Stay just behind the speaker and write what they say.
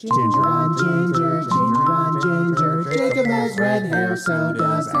Ginger on ginger, ginger on ginger. Jacob has red hair, so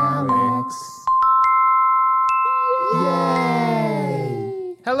does Alex.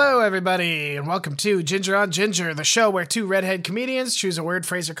 Yay! Hello, everybody, and welcome to Ginger on Ginger, the show where two redhead comedians choose a word,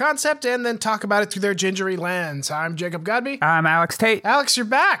 phrase, or concept and then talk about it through their gingery lens. I'm Jacob Godby. I'm Alex Tate. Alex, you're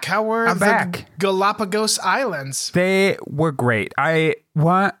back. How were I'm the back. Galapagos Islands? They were great.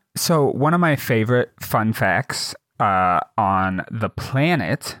 One of my favorite fun facts on the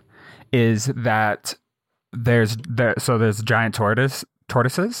planet is that there's giant tortoises.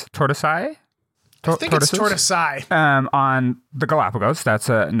 I think it's tortoisei. On the Galapagos. That's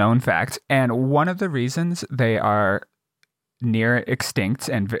a known fact. And one of the reasons they are near extinct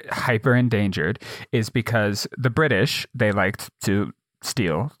and hyper endangered is because the British, they liked to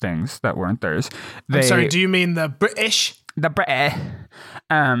steal things that weren't theirs. I'm sorry, do you mean the British? The British.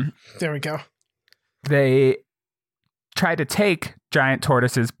 There we go. They tried to take giant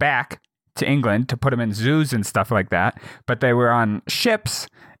tortoises back to England to put them in zoos and stuff like that, but they were on ships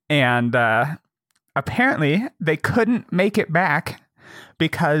and apparently they couldn't make it back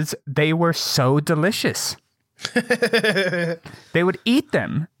because they were so delicious. They would eat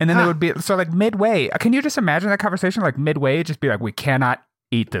them and then they would be so like midway. Can you just imagine that conversation? Like midway, just be like, we cannot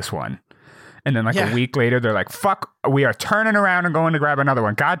eat this one. And then a week later, they're like, fuck, we are turning around and going to grab another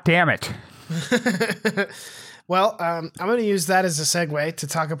one. God damn it. Well, I'm going to use that as a segue to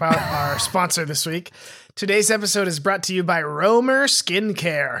talk about our sponsor this week. Today's episode is brought to you by Romer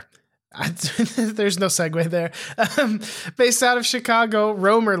Skincare. There's no segue there. Based out of Chicago,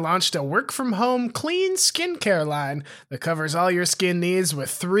 Romer launched a work-from-home clean skincare line that covers all your skin needs with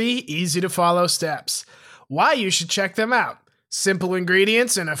 3 easy-to-follow steps. Why you should check them out. Simple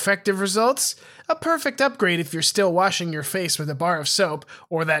ingredients and effective results. A perfect upgrade if you're still washing your face with a bar of soap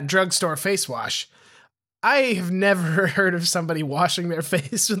or that drugstore face wash. I have never heard of somebody washing their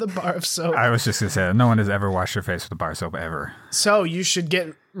face with a bar of soap. I was just going to say, no one has ever washed their face with a bar of soap ever. So you should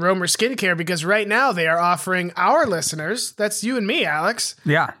get Romer Skincare because right now they are offering our listeners, that's you and me, Alex.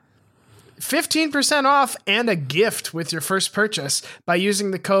 Yeah. 15% off and a gift with your first purchase by using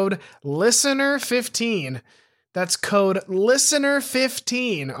the code LISTENER15. That's code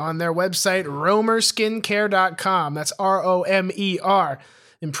LISTENER15 on their website, romerskincare.com. That's ROMER.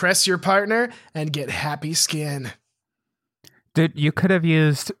 Impress your partner and get happy skin. Dude, you could have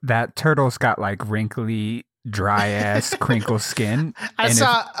used that turtle's got like wrinkly, dry ass, crinkle skin. I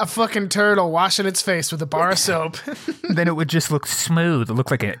saw a fucking turtle washing its face with a bar of soap. Then it would just look smooth. It looked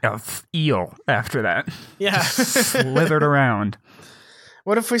like a eel after that. Yeah. Slithered around.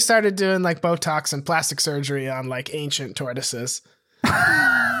 What if we started doing like Botox and plastic surgery on like ancient tortoises?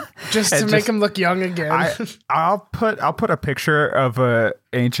 Just to make them look young again. I'll put a picture of a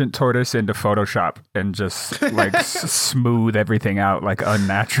ancient tortoise into Photoshop and just like smooth everything out like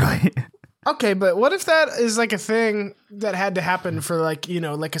unnaturally. Okay, but what if that is like a thing that had to happen for like, you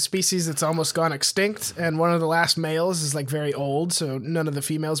know, like a species that's almost gone extinct and one of the last males is like very old, so none of the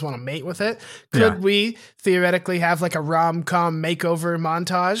females want to mate with it? Could we theoretically have like a rom-com makeover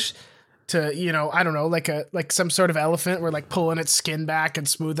montage to, you know, I don't know, like some sort of elephant where like pulling its skin back and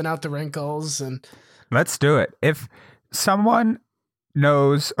smoothing out the wrinkles? And let's do it. If someone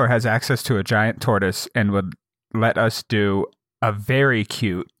knows or has access to a giant tortoise and would let us do a very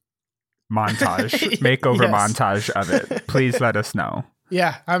cute montage, makeover montage of it, please let us know.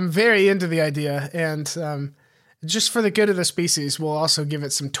 Yeah, I'm very into the idea. And just for the good of the species, we'll also give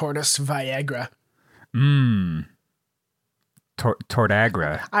it some tortoise Viagra.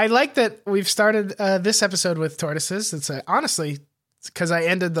 Tortagra. I like that we've started this episode with tortoises. It's honestly because I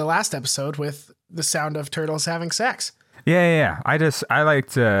ended the last episode with the sound of turtles having sex. Yeah. I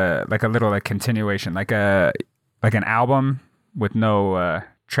liked like a little like continuation, like an album with no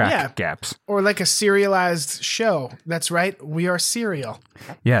track gaps, or like a serialized show. That's right. We are serial.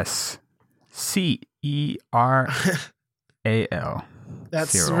 Yes, CERAL.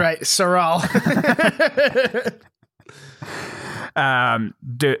 That's Cyril. right, Cyril.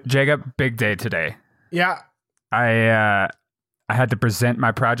 Jacob, big day today. Yeah. I had to present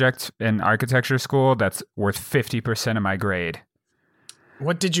my project in architecture school that's worth 50% of my grade.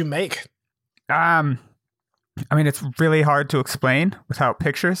 What did you make? I mean, it's really hard to explain without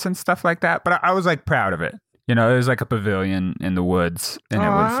pictures and stuff like that, but I was like proud of it. You know, it was like a pavilion in the woods,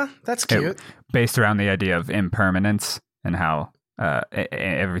 and that's cute. Based around the idea of impermanence and how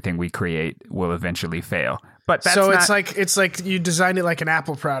everything we create will eventually fail. But that's it's like you designed it like an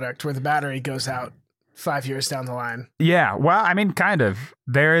Apple product where the battery goes out 5 years down the line. Yeah, well, I mean, kind of.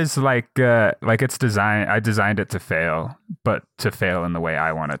 There is like it's designed. I designed it to fail, but to fail in the way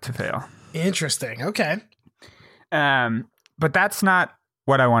I want it to fail. Interesting. Okay. But that's not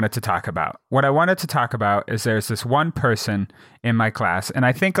what I wanted to talk about. What I wanted to talk about is there's this one person in my class, and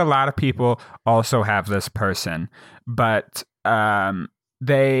I think a lot of people also have this person, but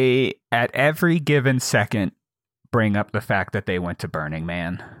they, at every given second, bring up the fact that they went to Burning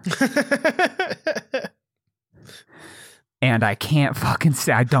Man. And I can't fucking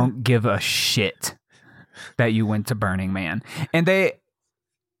say, I don't give a shit that you went to Burning Man. And they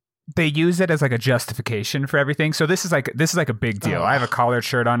use it as like a justification for everything. So this is like a big deal. I have a collared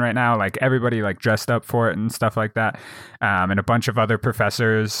shirt on right now. Like everybody like dressed up for it and stuff like that. And a bunch of other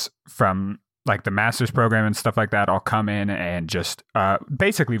professors from like the master's program and stuff like that all come in and just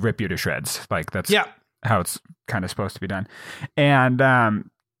basically rip you to shreds. Like that's how it's kind of supposed to be done. And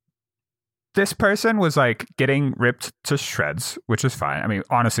this person was like getting ripped to shreds, which is fine. I mean,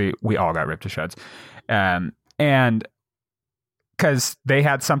 honestly, we all got ripped to shreds. And because they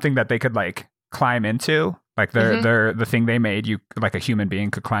had something that they could like climb into, like the thing they made, you like a human being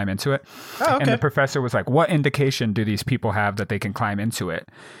could climb into it. Oh, okay. And the professor was like, what indication do these people have that they can climb into it?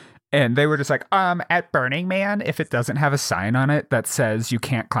 And they were just like, at Burning Man, if it doesn't have a sign on it that says you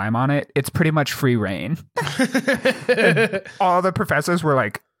can't climb on it, it's pretty much free reign. All the professors were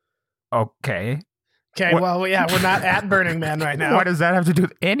like, okay. Okay, well, yeah, we're not at Burning Man right now. What does that have to do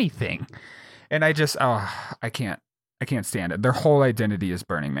with anything? And I just, I can't stand it. Their whole identity is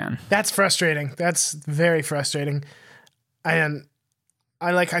Burning Man. That's frustrating. That's very frustrating. And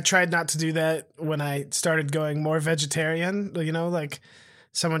I tried not to do that when I started going more vegetarian, you know, like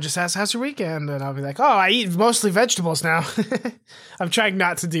someone just asks, how's your weekend? And I'll be like, oh, I eat mostly vegetables now. I'm trying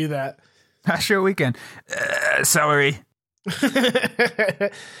not to do that. How's your weekend? Celery. I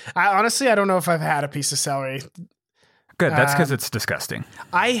don't know if I've had a piece of celery. Good. That's because it's disgusting.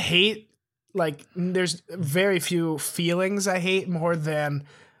 I hate, like, there's very few feelings I hate more than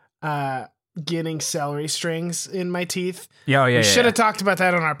getting celery strings in my teeth. We should have talked about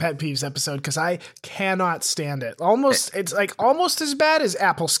that on our pet peeves episode because I cannot stand it. It's like almost as bad as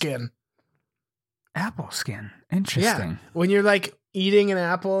apple skin. Apple skin. Interesting. Yeah. When you're like eating an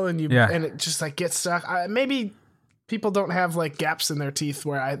apple and and it just like gets stuck. Maybe people don't have like gaps in their teeth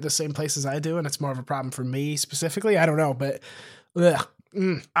the same places I do, and it's more of a problem for me specifically. I don't know, but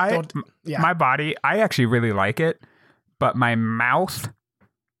my body, I actually really like it, but my mouth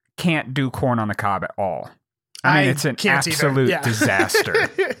can't do corn on the cob at all. I mean, it's an absolute disaster.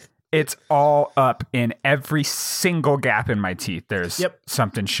 It's all up in every single gap in my teeth. There's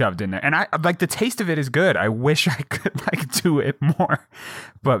something shoved in there. And I like the taste of it is good. I wish I could like do it more,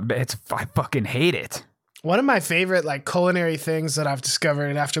 but I fucking hate it. One of my favorite like culinary things that I've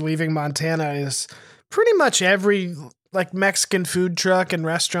discovered after leaving Montana is pretty much every like Mexican food truck and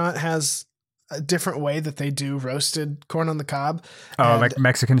restaurant has a different way that they do roasted corn on the cob. Oh, like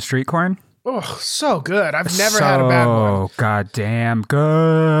Mexican street corn? Oh, so good. I've never had a bad one. Oh, goddamn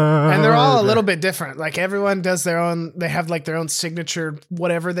good. And they're all a little bit different. Like everyone does their own, they have like their own signature,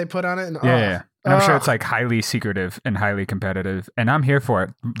 whatever they put on it. And, And I'm sure it's like highly secretive and highly competitive. And I'm here for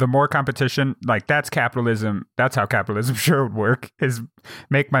it. The more competition, like that's capitalism. That's how capitalism sure would work, is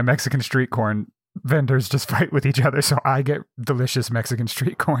make my Mexican street corn vendors just fight with each other so I get delicious Mexican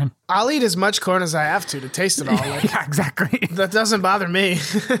street corn. I'll eat as much corn as I have to taste it all. Like, yeah, exactly. That doesn't bother me.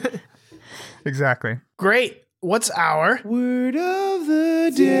 Exactly. Great. What's our word of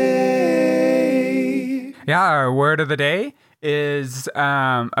the day? Yeah, our word of the day is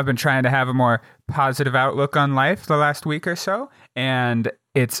I've been trying to have a more positive outlook on life the last week or so, and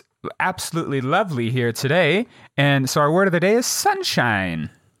it's absolutely lovely here today. And so our word of the day is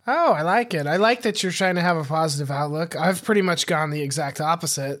sunshine. Oh, I like it. I like that you're trying to have a positive outlook. I've pretty much gone the exact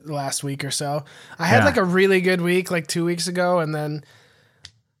opposite the last week or so. I had like a really good week like 2 weeks ago, and then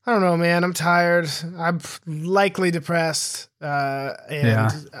I don't know, man. I'm tired. I'm likely depressed. I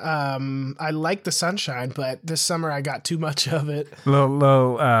like the sunshine, but this summer I got too much of it.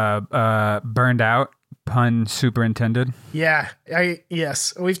 Little burned out, pun superintended. Yeah.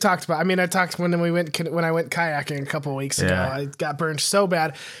 Yes. We've talked about, I talked when I went kayaking a couple of weeks ago. I got burned so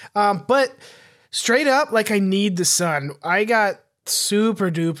bad. But straight up, like I need the sun. I got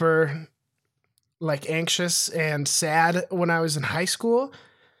super duper like anxious and sad when I was in high school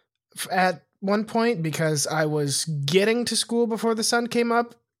at one point because I was getting to school before the sun came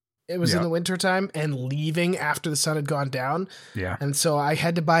up. It was in the wintertime and leaving after the sun had gone down. Yeah. And so I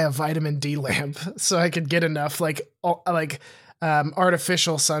had to buy a vitamin D lamp so I could get enough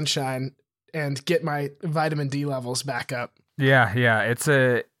artificial sunshine and get my vitamin D levels back up. Yeah. Yeah. It's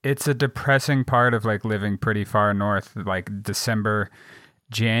a depressing part of like living pretty far north, like December,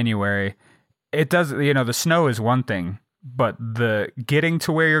 January. It does, the snow is one thing, but the getting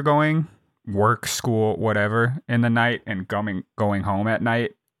to where you're going work, school, whatever in the night and going home at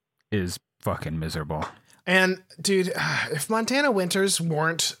night is fucking miserable. And dude, if Montana winters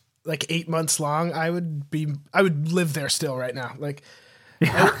weren't like 8 months long, I would live there still right now. Like,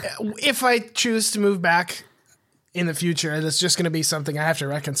 if I choose to move back in the future, that's just going to be something I have to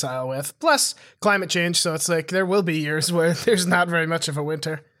reconcile with. Plus climate change. So it's like, there will be years where there's not very much of a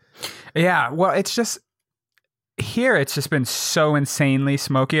winter. Yeah. Well, it's just here. It's just been so insanely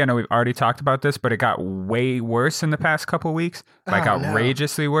smoky. I know we've already talked about this, but it got way worse in the past couple of weeks. Like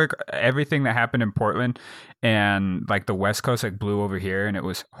outrageously worse. Everything that happened in Portland and like the West Coast like blew over here, and it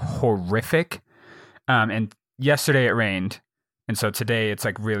was horrific. And yesterday it rained. And so today it's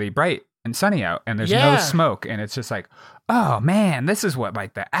like really bright and sunny out, and there's no smoke, and it's just like, oh man, this is what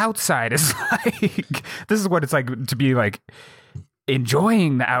like the outside is like. This is what it's like to be like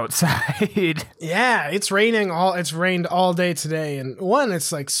enjoying the outside. Yeah, it's rained all day today, and one,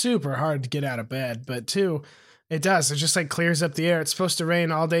 it's like super hard to get out of bed, but two, it just like clears up the air. It's supposed to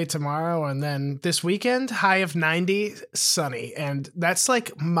rain all day tomorrow, and then this weekend, high of 90, sunny, and that's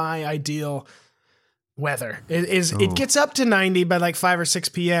like my ideal weather. It gets up to 90 by like 5 or 6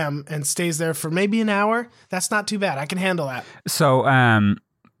 p.m. and stays there for maybe an hour. That's not too bad. I can handle that. So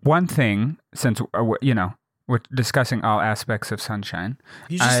one thing, since we're discussing all aspects of sunshine,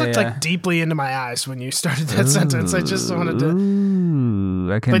 you just looked like deeply into my eyes when you started that sentence. I just wanted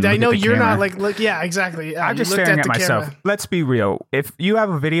to, but I know you're not like, look, yeah, exactly. I'm just staring at myself. Camera. Let's be real. If you have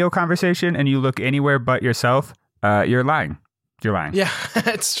a video conversation and you look anywhere but yourself, you're lying. You're lying. Yeah,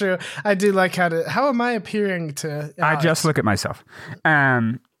 it's true. I do like how am I appearing to Alex? I just look at myself.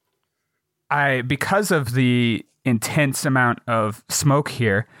 Because of the intense amount of smoke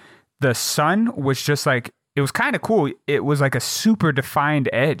here, the sun was just like, it was kind of cool. It was like a super defined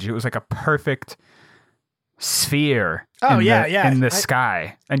edge. It was like a perfect sphere in the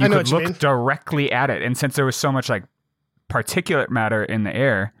sky. And you could look directly at it. And since there was so much like particulate matter in the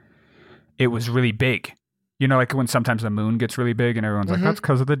air, it was really big. You know, like when sometimes the moon gets really big and everyone's like, that's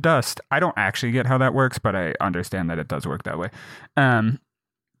because of the dust. I don't actually get how that works, but I understand that it does work that way. Yeah,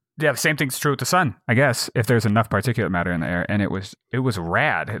 the same thing's true with the sun, I guess, if there's enough particulate matter in the air. And it was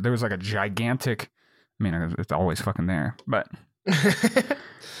rad. There was like a gigantic, I mean, it's always fucking there, but.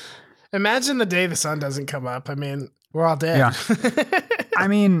 Imagine the day the sun doesn't come up. I mean, we're all dead. Yeah. I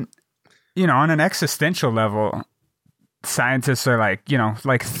mean, on an existential level, scientists are like,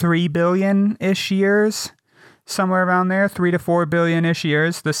 like 3 billion-ish years. Somewhere around there, 3 to 4 billion-ish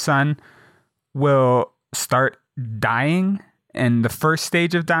years, the sun will start dying. And the first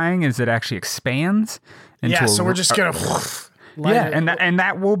stage of dying is it actually expands. So we're just going to... Yeah, and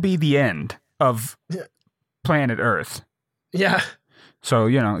that will be the end of planet Earth. Yeah. So,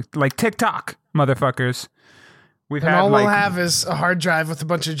 like TikTok, motherfuckers. We'll have is a hard drive with a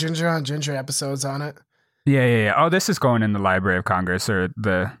bunch of Ginger on Ginger episodes on it. Yeah. Oh, this is going in the Library of Congress or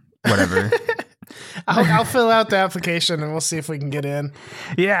the whatever. I'll fill out the application and we'll see if we can get in.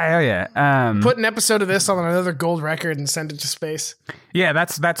 Yeah. Put an episode of this on another gold record and send it to space. Yeah,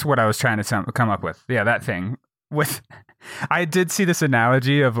 that's what I was trying to come up with. Yeah, that thing. I did see this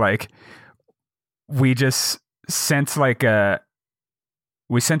analogy of like, we just sent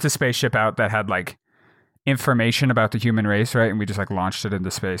we sent a spaceship out that had like information about the human race, right? And we just like launched it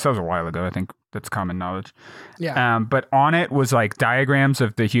into space. That was a while ago. I think that's common knowledge. Yeah. But on it was like diagrams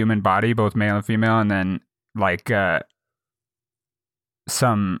of the human body, both male and female, and then like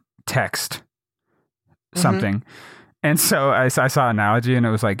some text, something. And so I saw an analogy, and it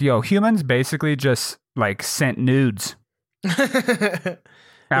was like, yo, humans basically just like sent nudes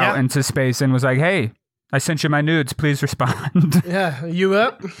out into space and was like, hey, I sent you my nudes. Please respond. Yeah. You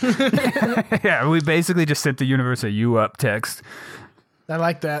up? Yeah. We basically just sent the universe a you up text. I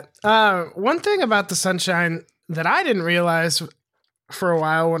like that. One thing about the sunshine that I didn't realize for a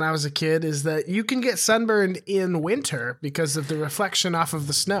while when I was a kid is that you can get sunburned in winter because of the reflection off of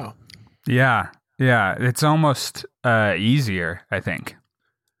the snow. Yeah. Yeah. It's almost easier, I think.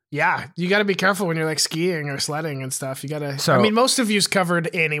 Yeah, you got to be careful when you're like skiing or sledding and stuff. You got to, I mean, most of you's covered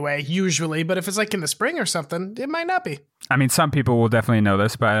anyway, usually, but if it's like in the spring or something, it might not be. I mean, some people will definitely know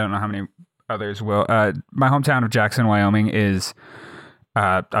this, but I don't know how many others will. My hometown of Jackson, Wyoming is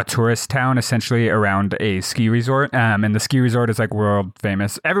a tourist town essentially around a ski resort. And the ski resort is like world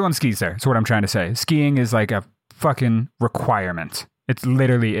famous. Everyone skis there. That's what I'm trying to say. Skiing is like a fucking requirement. It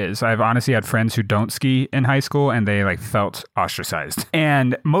literally is. I've honestly had friends who don't ski in high school and they like felt ostracized.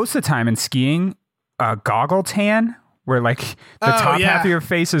 And most of the time in skiing, goggle tan, where like the top half of your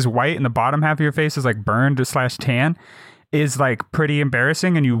face is white and the bottom half of your face is like burned / tan, is like pretty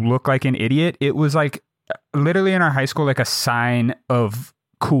embarrassing and you look like an idiot. It was like literally in our high school, like a sign of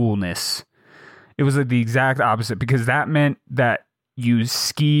coolness It was like the exact opposite, because that meant that you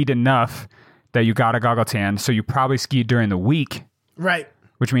skied enough that you got a goggle tan. So you probably skied during the week. Right.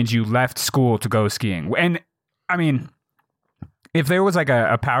 Which means you left school to go skiing. And I mean, if there was like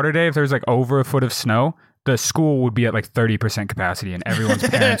a powder day, if there was like over a foot of snow, the school would be at like 30% capacity, and everyone's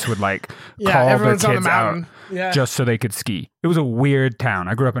parents would like call their everyone's on the kids out mountain. just so they could ski. It was a weird town.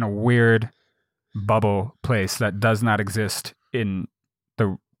 I grew up in a weird bubble place that does not exist in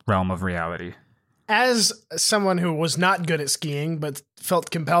the realm of reality. As someone who was not good at skiing but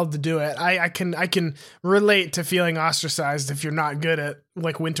felt compelled to do it, I can relate to feeling ostracized if you're not good at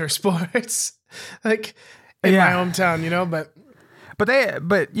like winter sports, like in my hometown, you know. But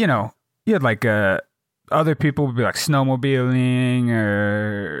you know, you had like other people would be like snowmobiling,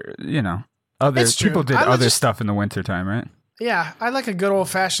 or you know, other people did other stuff in the wintertime, right? Yeah, I like a good old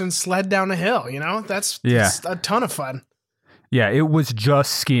fashioned sled down a hill. You know, that's a ton of fun. Yeah, it was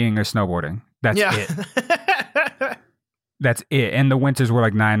just skiing or snowboarding. That's it. That's it. And the winters were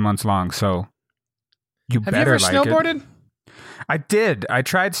like 9 months long, so Have you ever snowboarded? I did. I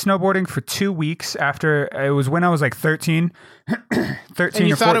tried snowboarding for 2 weeks after. It was when I was like 13 And you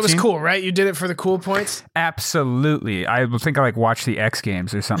or thought 14. it was cool, right? You did it for the cool points? Absolutely. I think I like watched the X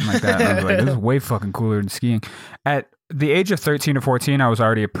Games or something like that. And I was like, this is way fucking cooler than skiing. At the age of 13 or 14, I was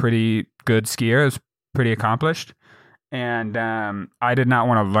already a pretty good skier. I was pretty accomplished. And I did not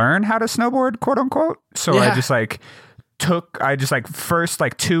want to learn how to snowboard, quote unquote. So I just first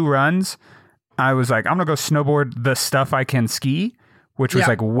like 2 runs, I was like, I'm going to go snowboard the stuff I can ski, which was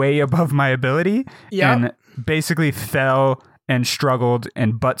like way above my ability. Yeah. And basically fell and struggled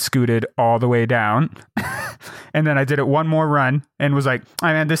and butt scooted all the way down. And then I did it one more run and was like, oh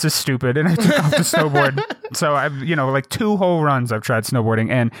man, this is stupid. And I took off the snowboard. So I've, like 2 whole runs I've tried snowboarding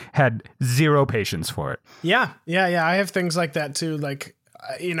and had zero patience for it. Yeah. I have things like that too. Like,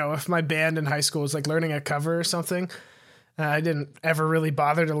 if my band in high school was like learning a cover or something, I didn't ever really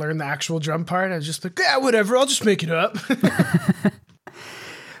bother to learn the actual drum part. I was just like, yeah, whatever, I'll just make it up.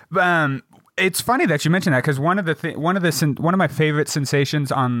 It's funny that you mentioned that, because one of my favorite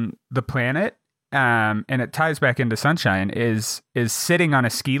sensations on the planet, and it ties back into sunshine, is sitting on a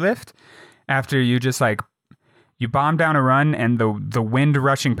ski lift after you just like you bomb down a run and the wind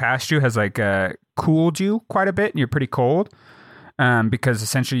rushing past you has like cooled you quite a bit and you're pretty cold, because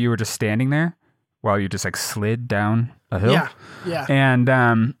essentially you were just standing there while you just like slid down a hill. Yeah.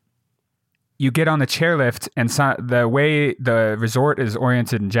 And you get on the chairlift, and the way the resort is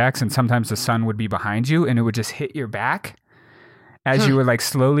oriented in Jackson, sometimes the sun would be behind you and it would just hit your back as you were like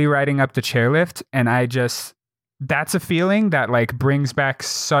slowly riding up the chairlift. And that's a feeling that like brings back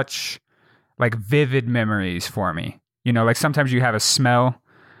such like vivid memories for me. Like sometimes you have a smell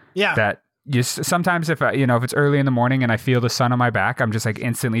that sometimes if it's early in the morning and I feel the sun on my back, I'm just like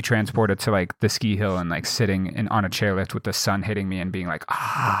instantly transported to like the ski hill and like sitting on a chairlift with the sun hitting me and being like,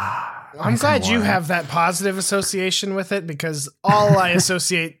 I'm glad you have that positive association with it, because all I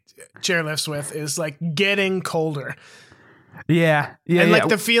associate chairlifts with is like getting colder. Yeah. And like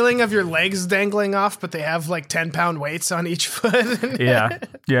the feeling of your legs dangling off, but they have like 10-pound weights on each foot. Yeah.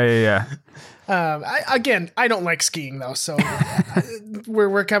 I don't like skiing though, so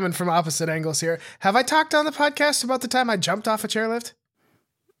we're coming from opposite angles here. Have I talked on the podcast about the time I jumped off a chairlift?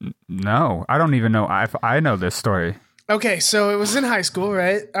 No, I don't even know if I know this story. Okay, so it was in high school,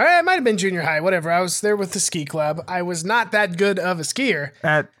 right? It might have been junior high, whatever. I was there with the ski club. I was not that good of a skier.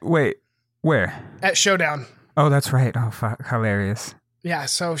 Where? At Showdown. Oh, that's right. Oh, fuck. Hilarious. Yeah,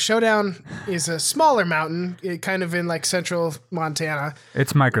 so Showdown is a smaller mountain, kind of in like central Montana.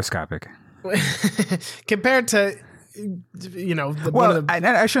 It's microscopic. Compared to,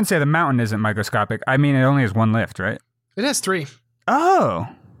 I shouldn't say the mountain isn't microscopic. I mean, it only has 1 lift, right? It has 3. Oh.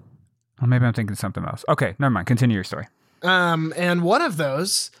 Well, maybe I'm thinking something else. Okay, never mind. Continue your story. And one of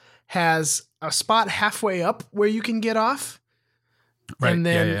those has a spot halfway up where you can get off. Right. And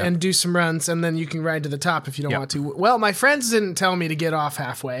then and do some runs, and then you can ride to the top if you don't want to. Well, my friends didn't tell me to get off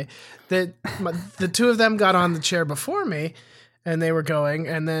halfway. The 2 of them got on the chair before me, and they were going,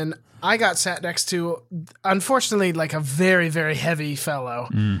 and then I got sat next to, unfortunately, like a very, very heavy fellow.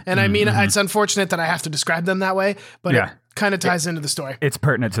 It's unfortunate that I have to describe them that way, but it kind of ties into the story. It's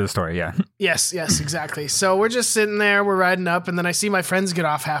pertinent to the story, yeah. Yes, exactly. So we're just sitting there, we're riding up, and then I see my friends get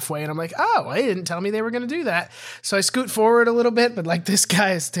off halfway, and I'm like, oh, they didn't tell me they were going to do that. So I scoot forward a little bit, but like this guy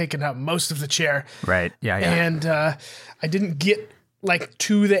has taken up most of the chair. Right, yeah. And I didn't get like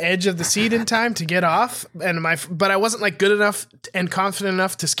to the edge of the seat in time to get off, but I wasn't like good enough and confident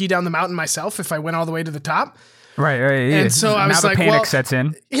enough to ski down the mountain myself if I went all the way to the top. Right. Yeah. And so I was like, now the panic sets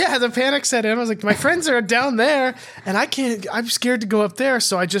in. Yeah, the panic set in. I was like, my friends are down there, and I'm scared to go up there.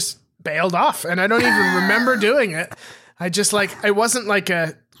 So I just bailed off, and I don't even remember doing it. I just it wasn't like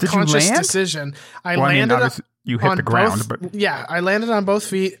a Did you conscious land? decision. I Well, I mean, landed obviously you hit on the ground, both, but yeah, I landed on both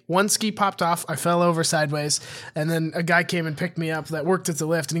feet. One ski popped off. I fell over sideways, and then a guy came and picked me up that worked at the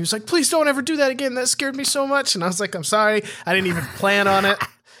lift, and he was like, "Please don't ever do that again. That scared me so much." And I was like, "I'm sorry. I didn't even plan on it."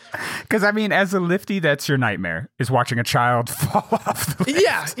 because I mean, as a lifty, that's your nightmare is watching a child fall off the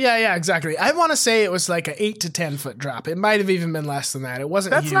lift. Yeah, exactly. I want to say it was like an 8 to 10 foot drop. It might have even been less than that. It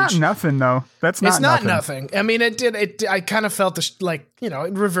wasn't That's huge. not nothing, though. That's not It's not nothing. nothing. I mean, it did. I kind of felt it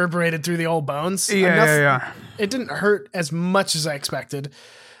reverberated through the old bones. Yeah. It didn't hurt as much as I expected.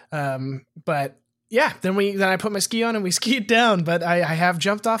 But yeah, then I put my ski on and we skied down. But I have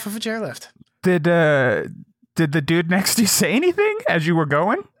jumped off of a chairlift. Did the dude next to you say anything as you were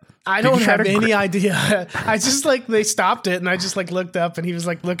going? I Did don't you try have to any idea. I just they stopped it and I just looked up and he was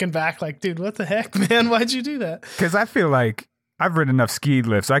looking back dude, what the heck, man? Why'd you do that? Because I feel like I've ridden enough ski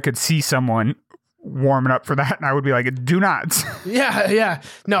lifts. I could see someone warming up for that and I would be like, do not. Yeah.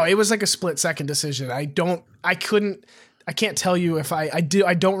 No, it was like a split second decision. I can't tell you if I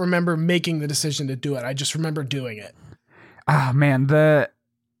don't remember making the decision to do it. I just remember doing it. Oh man, the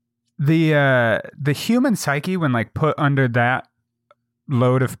human psyche when put under that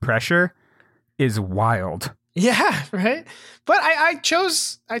load of pressure is wild. Yeah, right. But I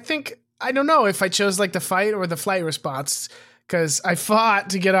chose, I don't know if I chose the fight or the flight response because I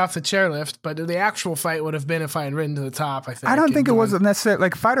fought to get off the chairlift, but the actual fight would have been if I had ridden to the top, I think. I don't think it was necessarily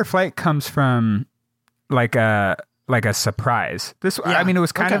fight or flight comes from a surprise. I mean, it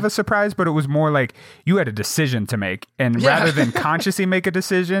was kind of a surprise, but it was more you had a decision to make. And rather than consciously make a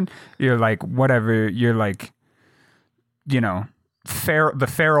decision, you're whatever, you're the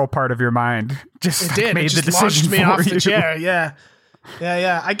feral part of your mind just made the decision launched me for off you. the chair. Yeah.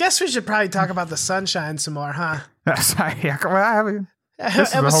 I guess we should probably talk about the sunshine some more, huh? This is the whole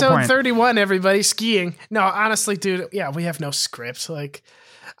Episode point. 31, everybody, skiing. No, honestly, dude, yeah, we have no script. I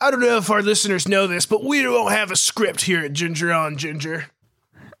don't know if our listeners know this, but we don't have a script here at Ginger on Ginger.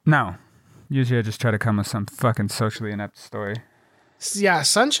 No. Usually I just try to come with some fucking socially inept story. Yeah,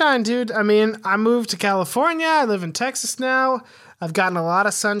 sunshine, dude. I mean, I moved to California. I live in Texas now. I've gotten a lot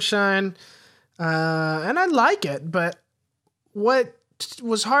of sunshine, and I like it. But what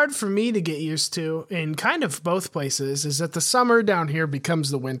was hard for me to get used to in kind of both places is that the summer down here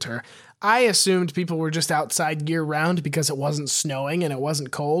becomes the winter. I assumed people were just outside year round because it wasn't snowing and it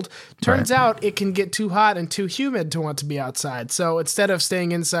wasn't cold. Turns out it can get too hot and too humid to want to be outside. So instead of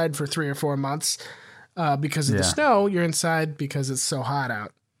staying inside for 3 or 4 months because of the snow, you're inside because it's so hot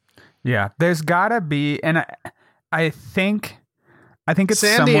out. Yeah, there's gotta be, and I think it's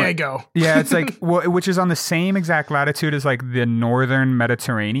San Diego. Yeah, it's which is on the same exact latitude as the northern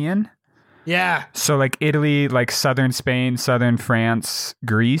Mediterranean. Yeah. So Italy, southern Spain, southern France,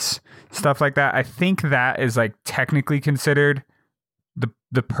 Greece, stuff like that. I think that is technically considered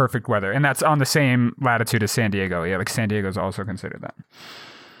the perfect weather. And that's on the same latitude as San Diego. Yeah, San Diego is also considered that.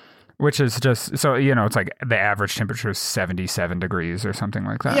 Which is just, so, it's the average temperature is 77 degrees or something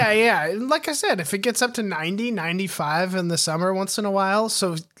like that. Yeah. Like I said, if it gets up to 90, 95 in the summer once in a while,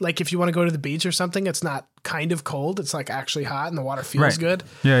 so if you want to go to the beach or something, it's not kind of cold. It's actually hot and the water feels good.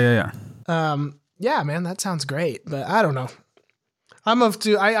 Yeah. Yeah, man, that sounds great. But I don't know.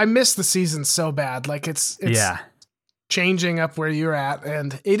 I miss the season so bad. It's changing up where you're at.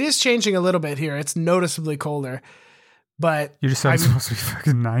 And it is changing a little bit here. It's noticeably colder. But you just said it's supposed to be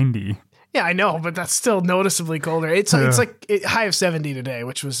fucking 90. Yeah, I know, but that's still noticeably colder. It's high of 70 today,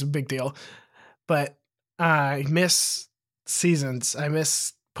 which was a big deal. But I miss seasons. I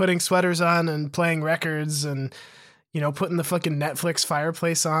miss putting sweaters on and playing records and, putting the fucking Netflix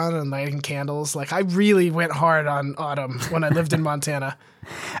fireplace on and lighting candles. I really went hard on autumn when I lived in Montana.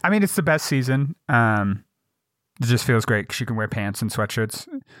 I mean, it's the best season. It just feels great because you can wear pants and sweatshirts.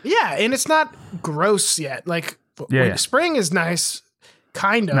 Yeah, and it's not gross yet. Spring is nice,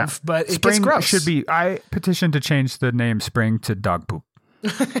 kind of, but it gets gross. Should be. I petitioned to change the name spring to dog poop.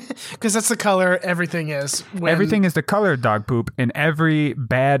 Because that's the color everything is. Everything is the color of dog poop, and every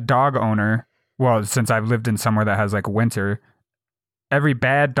bad dog owner, well, since I've lived in somewhere that has winter, every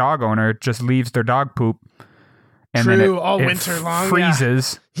bad dog owner just leaves their dog poop. And then it winter long.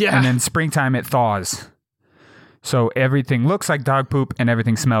 Freezes. Yeah. And then springtime it thaws. So everything looks like dog poop and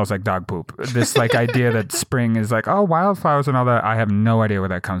everything smells like dog poop. This idea that spring is wildflowers and all that. I have no idea where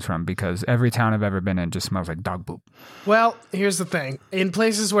that comes from because every town I've ever been in just smells like dog poop. Well, here's the thing. In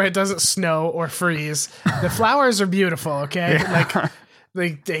places where it doesn't snow or freeze, the flowers are beautiful, okay? Yeah.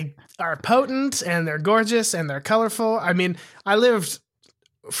 They are potent and they're gorgeous and they're colorful. I mean, I lived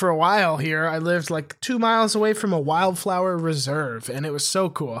for a while here. I lived 2 miles away from a wildflower reserve and it was so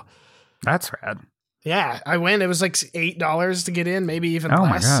cool. That's rad. Yeah, I went. It was like $8 to get in, maybe even Oh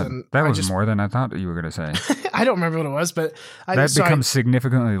less. my God. And That I was more than I thought you were going to say. I don't remember what it was, but That becomes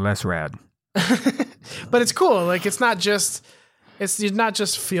significantly less rad. but it's cool. Like it's not just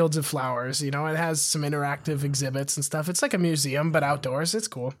fields of flowers. You know, it has some interactive exhibits and stuff. It's like a museum, but outdoors. It's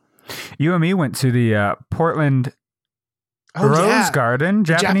cool. You and me went to the Portland Rose Garden,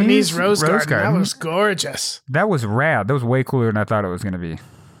 Japanese Rose Garden. That was gorgeous. That was rad. That was way cooler than I thought it was going to be.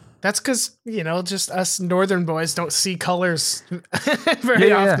 That's because, just us northern boys don't see colors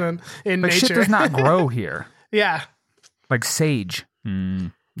very often in nature. Shit does not grow here. Yeah. Like sage.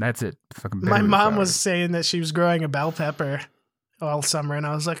 That's it. Fucking my mom was saying that she was growing a bell pepper all summer, and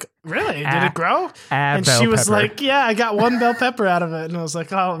I was like, really? Did it grow? And she was like, yeah, I got one bell pepper out of it. And I was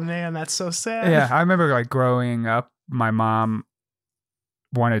like, oh, man, that's so sad. Yeah, I remember like growing up, my mom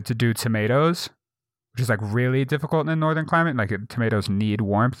wanted to do tomatoes, which is like really difficult in the northern climate. Like tomatoes need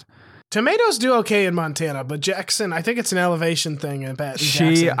warmth. Tomatoes do okay in Montana, but Jackson, I think it's an elevation thing in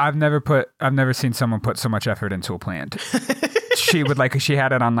Jackson. I've never seen someone put so much effort into a plant. She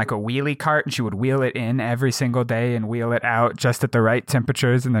had it on like a wheelie cart, and she would wheel it in every single day and wheel it out just at the right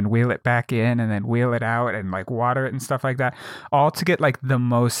temperatures, and then wheel it back in and then wheel it out and like water it and stuff like that, all to get like the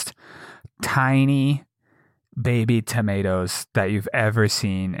most tiny baby tomatoes that you've ever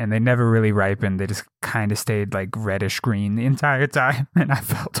seen. And they never really ripened. They just kind of stayed like reddish green the entire time, and I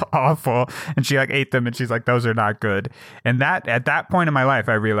felt awful. And she like ate them, and she's like, those are not good. And that at that point in my life,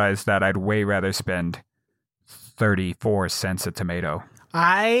 I realized that I'd way rather spend 34 cents a tomato.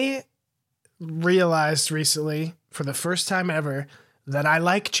 I realized recently, for the first time ever, that I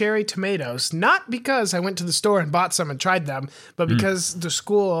like cherry tomatoes, not because I went to the store and bought some and tried them, but because the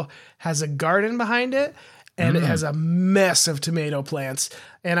school has a garden behind it, and it has a mess of tomato plants.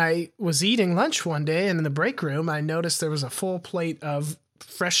 And I was eating lunch one day, and in the break room, I noticed there was a full plate of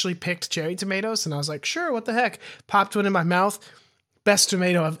freshly picked cherry tomatoes, and I was like, sure, what the heck? Popped one in my mouth. Best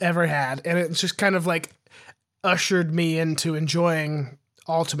tomato I've ever had. And it just kind of like ushered me into enjoying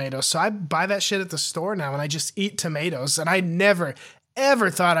all tomatoes. So I buy that shit at the store now, and I just eat tomatoes. And I never, ever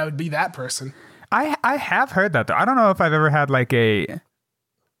thought I would be that person. I have heard that, though. I don't know if I've ever had like a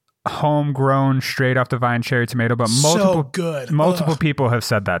homegrown, straight off the vine cherry tomato, but multiple people have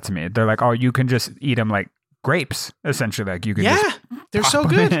said that to me. They're like, oh, you can just eat them like grapes, essentially. Like you can just they're so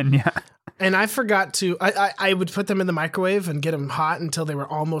good. Yeah. And I forgot to, I would put them in the microwave and get them hot until they were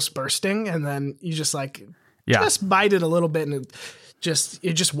almost bursting. And then you just like, just bite it a little bit, and it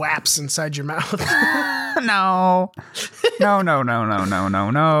just whaps inside your mouth. No. They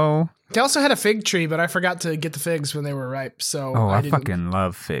also had a fig tree, but I forgot to get the figs when they were ripe. So I fucking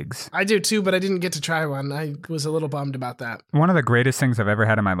love figs. I do too, but I didn't get to try one. I was a little bummed about that. One of the greatest things I've ever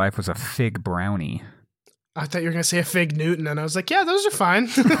had in my life was a fig brownie. I thought you were going to say a fig Newton, and I was like, yeah, those are fine.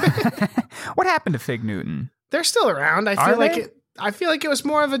 What happened to fig Newton? They're still around. I feel like it was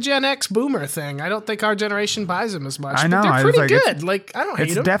more of a Gen X boomer thing. I don't think our generation buys them as much. I know. But they're pretty good. Like, I don't hate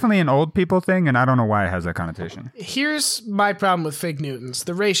them. It's definitely an old people thing, and I don't know why it has that connotation. Here's my problem with fig Newtons.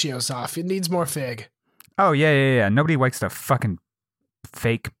 The ratio's off. It needs more fig. Oh, yeah. Nobody likes the fucking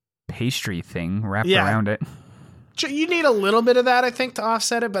fake pastry thing wrapped around it. You need a little bit of that, I think, to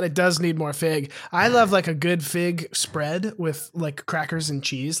offset it, but it does need more fig. I love like a good fig spread with like crackers and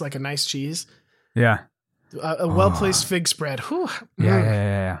cheese, like a nice cheese. Yeah. A well-placed fig spread. Whew.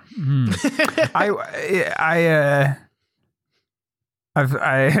 Yeah.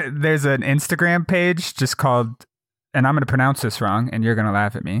 There's an Instagram page just called, and I'm going to pronounce this wrong, and you're going to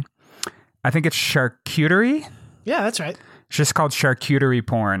laugh at me. I think it's charcuterie. Yeah, that's right. It's just called charcuterie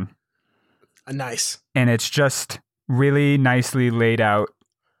porn. Nice. And it's just really nicely laid out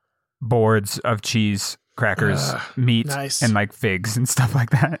boards of cheese, crackers, meat, and like figs and stuff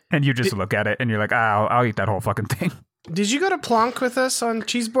like that. And you just look at it and you're like, I'll eat that whole fucking thing. Did you go to Plonk with us on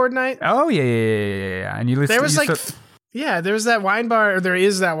cheese board night? Oh, yeah. And you listen. There was there was that wine bar, or there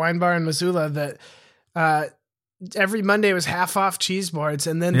is that wine bar in Missoula that every Monday was half off cheese boards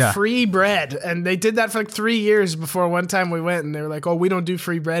and then free bread. And they did that for like 3 years before one time we went, and they were like, oh, we don't do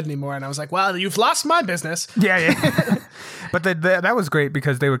free bread anymore. And I was like, well, you've lost my business. Yeah. But that was great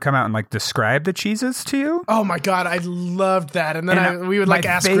because they would come out and like describe the cheeses to you. Oh my God. I loved that. And then we would like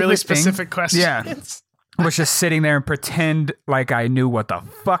ask really specific questions. Yeah. I was just sitting there and pretend like I knew what the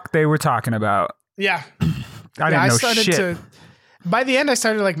fuck they were talking about. Yeah. I didn't know shit. By the end, I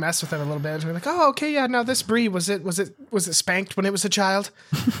started to like mess with them a little bit. We're like, oh, okay, yeah. Now this brie, was it spanked when it was a child?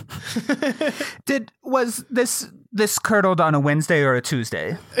 Was this curdled on a Wednesday or a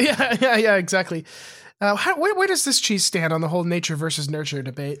Tuesday? Yeah, exactly. Where does this cheese stand on the whole nature versus nurture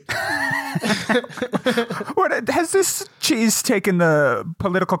debate? What has this cheese taken the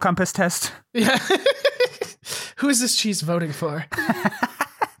political compass test? Yeah. Who is this cheese voting for?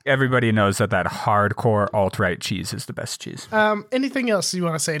 Everybody knows that hardcore alt-right cheese is the best cheese. Anything else you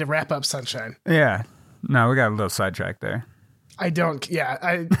want to say to wrap up Sunshine? Yeah. No, we got a little sidetracked there. I don't.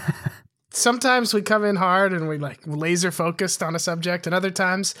 Yeah. Sometimes we come in hard and we like laser focused on a subject, and other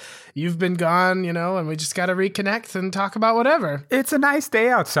times you've been gone, and we just got to reconnect and talk about whatever. It's a nice day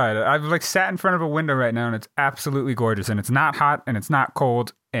outside. I've sat in front of a window right now and it's absolutely gorgeous, and it's not hot and it's not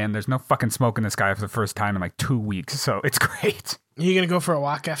cold, and there's no fucking smoke in the sky for the first time in 2 weeks. So it's great. Are you going to go for a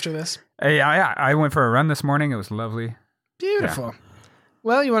walk after this? Yeah. I went for a run this morning. It was lovely. Beautiful. Yeah.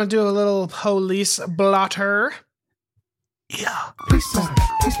 Well, you want to do a little police blotter? Yeah. Police blotter.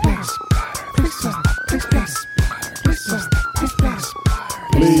 Police blotter.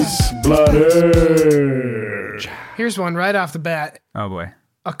 Police blotter. Here's one right off the bat. Oh boy.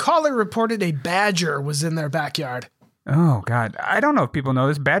 A caller reported a badger was in their backyard. Oh God. I don't know if people know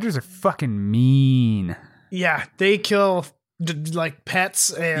this. Badgers are fucking mean. Yeah, they kill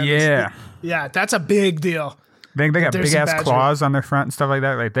pets and yeah, that's a big deal. They got big ass claws on their front and stuff like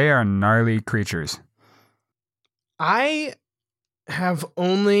that. Like, they are gnarly creatures. I have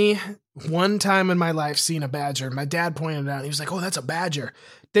only one time in my life seen a badger. My dad pointed it out. He was like, "Oh, that's a badger."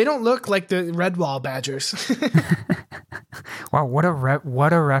 They don't look like the Redwall badgers. Wow, what a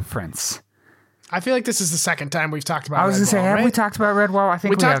reference. I feel like this is the second time we've talked about Redwall. I was going to say, have we talked about Redwall? I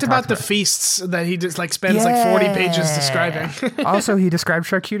think we talked about the feasts that he just spends 40 pages describing. Also, he described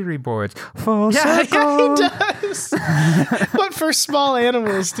charcuterie boards. Full circle. Yeah, he does. What for small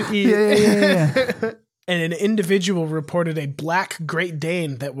animals to eat. Yeah. And an individual reported a black Great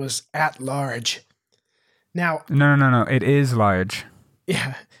Dane that was at large. Now, no, it is large.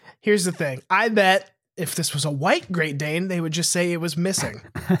 Yeah. Here's the thing. I bet if this was a white Great Dane, they would just say it was missing.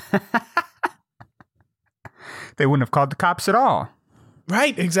 They wouldn't have called the cops at all.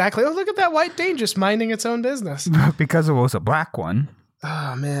 Right, exactly. Oh, look at that white Dane just minding its own business. Because it was a black one.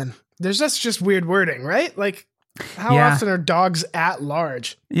 Oh, man. There's just weird wording, right? Like, how often are dogs at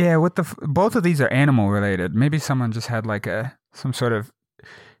large? Yeah, both of these are animal related. Maybe someone just had some sort of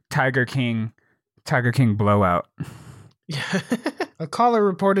Tiger King blowout. Yeah. A caller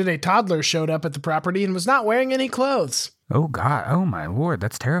reported a toddler showed up at the property and was not wearing any clothes. Oh, God. Oh, my Lord.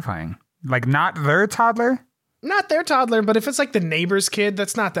 That's terrifying. Not their toddler? Not their toddler, but if it's the neighbor's kid,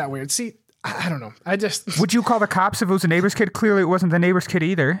 that's not that weird. See, I don't know. Would you call the cops if it was a neighbor's kid? Clearly, it wasn't the neighbor's kid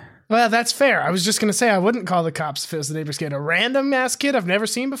either. Well, that's fair. I was just going to say I wouldn't call the cops if it was the neighbor's kid. A random-ass kid I've never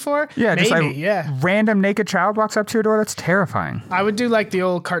seen before? Yeah, maybe, random naked child walks up to your door? That's terrifying. I would do the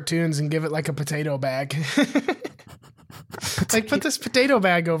old cartoons and give it a potato bag. Put this potato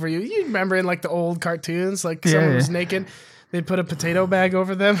bag over you. You remember in the old cartoons, someone was naked, they'd put a potato bag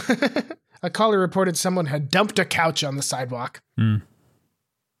over them. A caller reported someone had dumped a couch on the sidewalk. Mm.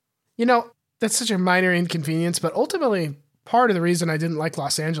 That's such a minor inconvenience, but ultimately part of the reason I didn't like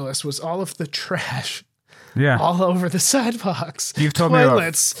Los Angeles was all of the trash. Yeah. All over the sidewalks. You've told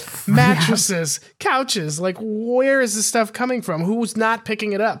toilets, mattresses, couches. Where is this stuff coming from? Who's not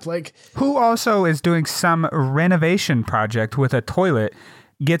picking it up? Who also is doing some renovation project with a toilet,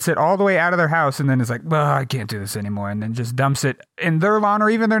 gets it all the way out of their house, and then is like, well, I can't do this anymore, and then just dumps it in their lawn or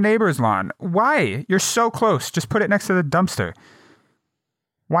even their neighbor's lawn. Why? You're so close. Just put it next to the dumpster.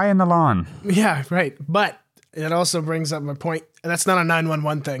 Why in the lawn? Yeah, right. But it also brings up my point. That's not a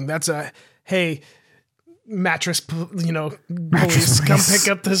 911 thing. That's a, hey, mattress, police, come pick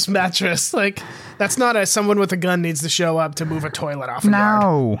up this mattress. That's not a someone with a gun needs to show up to move a toilet off a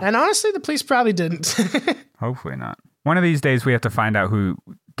yard. And honestly, the police probably didn't. Hopefully not. One of these days we have to find out who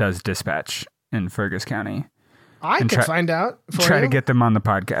does dispatch in Fergus County. I can find out for Try you. to get them on the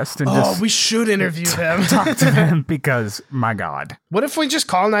podcast. And we should interview them. Talk to them because, my God. What if we just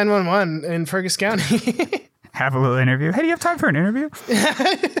call 911 in Fergus County? Have a little interview. Hey, do you have time for an interview?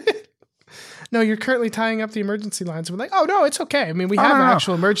 No, you're currently tying up the emergency lines. We're oh, no, it's okay. I mean, we have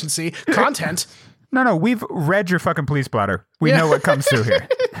actual emergency content. No, we've read your fucking police blotter. We know what comes through here.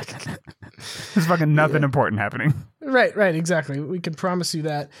 There's fucking nothing important happening. Right, exactly. We can promise you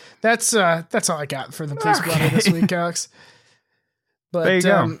that. That's all I got for the police blotter this week, Alex. But there you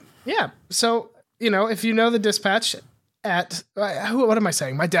go. Yeah. So, if you know the dispatch at what am I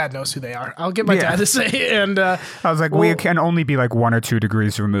saying? My dad knows who they are. I'll get my dad to say. And I was like, we can only be 1 or 2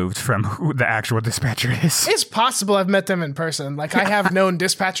 degrees removed from who the actual dispatcher is. It's possible I've met them in person. I have known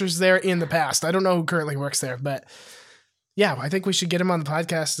dispatchers there in the past. I don't know who currently works there, but yeah, I think we should get him on the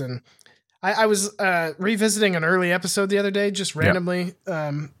podcast. And I was revisiting an early episode the other day, just randomly.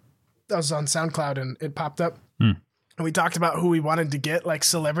 I was on SoundCloud and it popped up. And we talked about who we wanted to get, like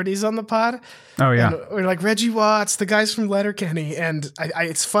celebrities on the pod. Oh yeah. And we're like Reggie Watts, the guys from Letterkenny. And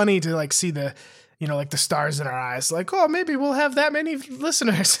it's funny to like see the, like the stars in our eyes. Like, oh, maybe we'll have that many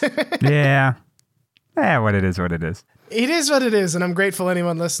listeners. Yeah. What it is, what it is. It is what it is. And I'm grateful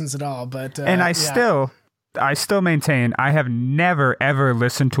anyone listens at all. But and I still maintain I have never, ever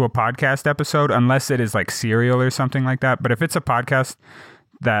listened to a podcast episode unless it is like Serial or something like that. But if it's a podcast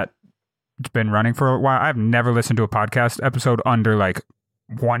that's been running for a while, I've never listened to a podcast episode under like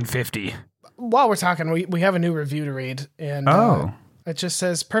 150. While we're talking, we have a new review to read. And it just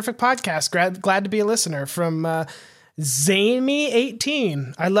says, perfect podcast. Glad to be a listener from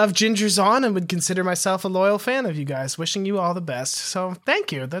Zamey18. I love Ginger's On and would consider myself a loyal fan of you guys. Wishing you all the best. So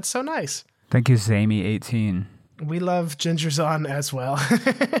thank you. That's so nice. Thank you, Zamey18. We love Ginger's On as well.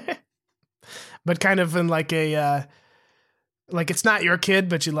 But kind of in like a, like it's not your kid,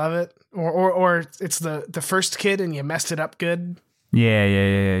 but you love it. Or it's the first kid and you messed it up good.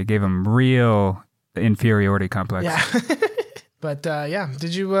 Yeah. Gave him real inferiority complex. Yeah. But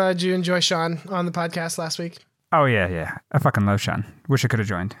did you enjoy Sean on the podcast last week? Oh yeah. I fucking love Sean. Wish I could have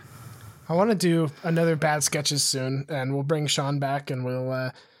joined. I want to do another Bad Sketches soon, and we'll bring Sean back, and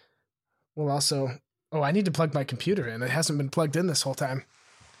we'll also. Oh, I need to plug my computer in. It hasn't been plugged in this whole time.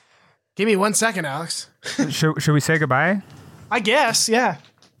 Give me 1 second, Alex. Should we say goodbye? I guess, yeah.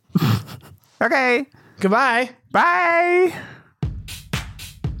 Okay. Goodbye. Bye.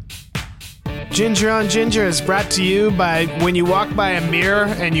 Ginger on Ginger is brought to you by when you walk by a mirror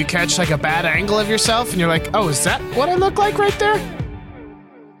and you catch like a bad angle of yourself and you're like, oh, is that what I look like right there?